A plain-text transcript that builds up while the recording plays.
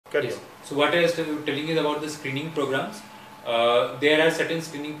Yes. So what I was telling you about the screening programs. There are certain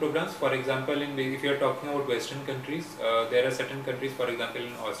screening programs. For example, if you are talking about Western countries, there are certain countries, for example,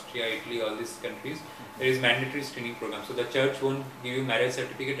 in Austria, Italy, all these countries, there is mandatory screening program. So the church won't give you marriage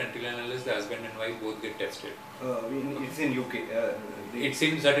certificate until and unless the husband and wife both get tested. It's in UK. It's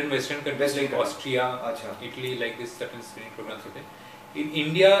in certain Western countries like Austria, Achha. Italy, like this certain screening programs. Okay. In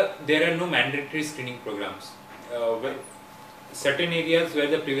India, there are no mandatory screening programs. Certain areas where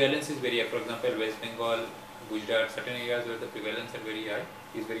the prevalence is very high, for example, West Bengal, Gujarat, certain areas where the prevalence are very high,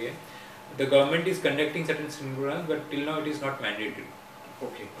 the government is conducting certain screening programs, but till now it is not mandatory.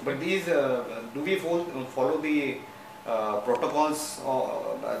 Okay. But these, do we follow the protocols,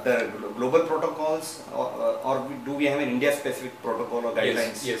 or the global protocols, or do we have an India-specific protocol or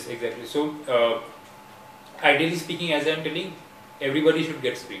guidelines? Yes, exactly. So, ideally speaking, as I am telling, everybody should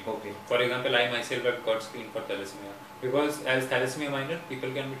get screened. Okay. For example, I myself have got screened for thalassemia, because as thalassemia minor, people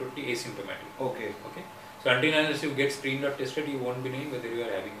can be totally asymptomatic. Okay. Okay. So until unless you get screened or tested, you won't be knowing whether you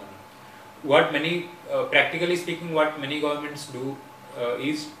are having or not. What many, practically speaking, what many governments do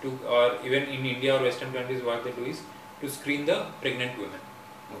is to, or even in India or Western countries, what they do is to screen the pregnant women.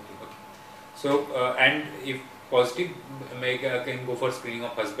 Okay. So and if positive, can go for screening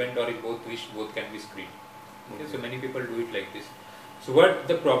of husband, or if both wish, both can be screened. Okay. So many people do it like this. So what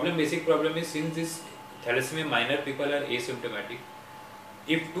the basic problem is, since this thalassemia minor people are asymptomatic,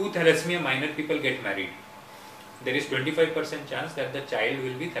 if two thalassemia minor people get married, there is 25% chance that the child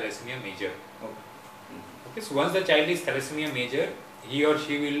will be thalassemia major. Okay, so once the child is thalassemia major, he or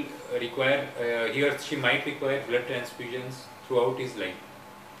she will require, he or she might require blood transfusions throughout his life.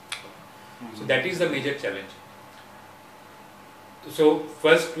 So that is the major challenge. So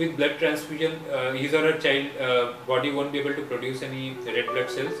first, with blood transfusion, his or her child body won't be able to produce any red blood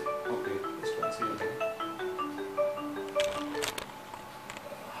cells. Okay.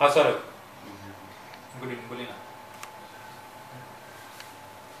 हाँ sir good evening बोलिए ना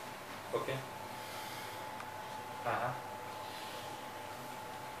okay हाँ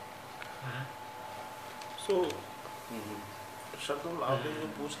सो शार्दुल आपने जो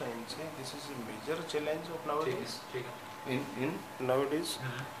पूछा इनसे this is a major challenge of nowadays In nowadays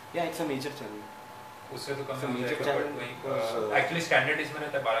yeah, it's a major challenge. उससे तो कम major challenge. एक्चुअली स्टैंडर्ड इसमें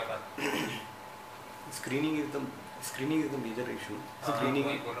रहता है 12 का Screening is the major issue. Screening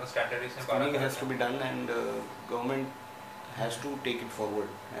has to be done, and government has to take it forward.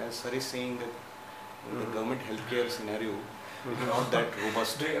 As sir is saying that the government healthcare scenario is not that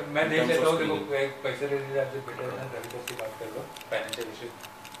robust. मैं देख लेता हूँ, देखो पैसे ले लीजिए आपसे बेटर है ना, रवि से बात कर लो फाइनेंशियल इशू.